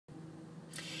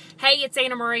Hey, it's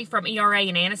Anna Marie from ERA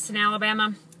in Anniston,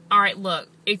 Alabama. All right, look,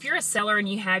 if you're a seller and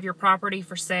you have your property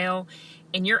for sale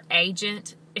and your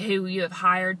agent who you have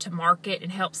hired to market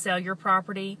and help sell your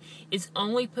property is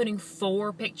only putting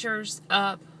 4 pictures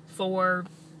up for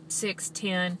 6,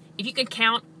 10, if you can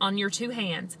count on your 2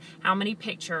 hands how many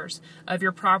pictures of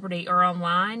your property are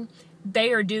online,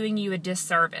 they are doing you a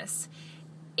disservice.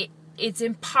 It's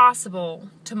impossible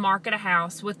to market a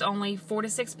house with only 4 to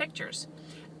 6 pictures.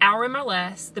 Our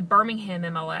MLS, the Birmingham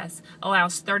MLS,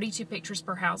 allows 32 pictures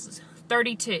per house.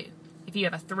 32. If you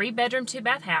have a 3-bedroom,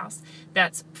 2-bath house,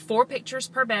 that's 4 pictures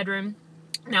per bedroom.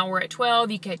 Now we're at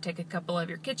 12. You can take a couple of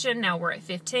your kitchen. Now we're at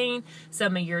 15.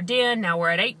 Some of your den. Now we're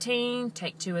at 18.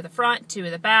 Take 2 of the front, 2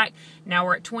 of the back. Now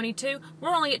we're at 22. We're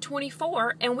only at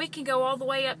 24, and we can go all the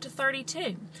way up to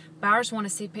 32. Buyers want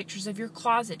to see pictures of your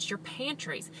closets, your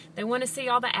pantries. They want to see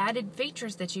all the added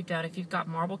features that you've done. If you've got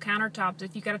marble countertops,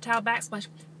 if you've got a tile backsplash,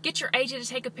 get your agent to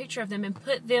take a picture of them and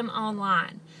put them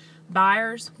online.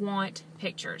 Buyers want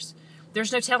pictures.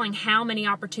 There's no telling how many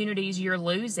opportunities you're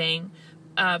losing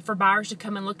for buyers to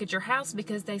come and look at your house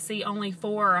because they see only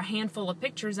 4 or a handful of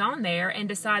pictures on there and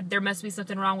decide there must be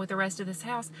something wrong with the rest of this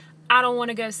house. I don't want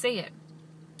to go see it.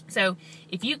 So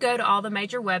if you go to all the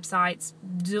major websites,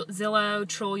 Zillow,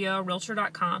 Trulia,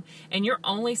 Realtor.com, and you're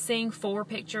only seeing 4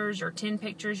 pictures or 10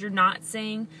 pictures, you're not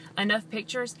seeing enough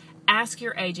pictures, ask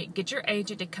your agent. Get your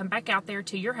agent to come back out there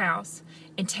to your house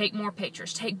and take more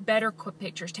pictures. Take better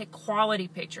pictures. Take quality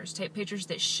pictures. Take pictures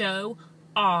that show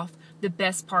off the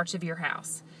best parts of your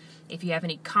house. If you have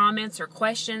any comments or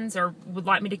questions or would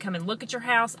like me to come and look at your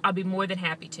house, I'll be more than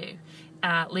happy to.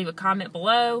 Leave a comment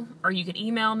below, or you can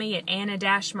email me at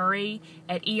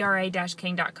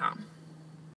anna-marie@era-king.com.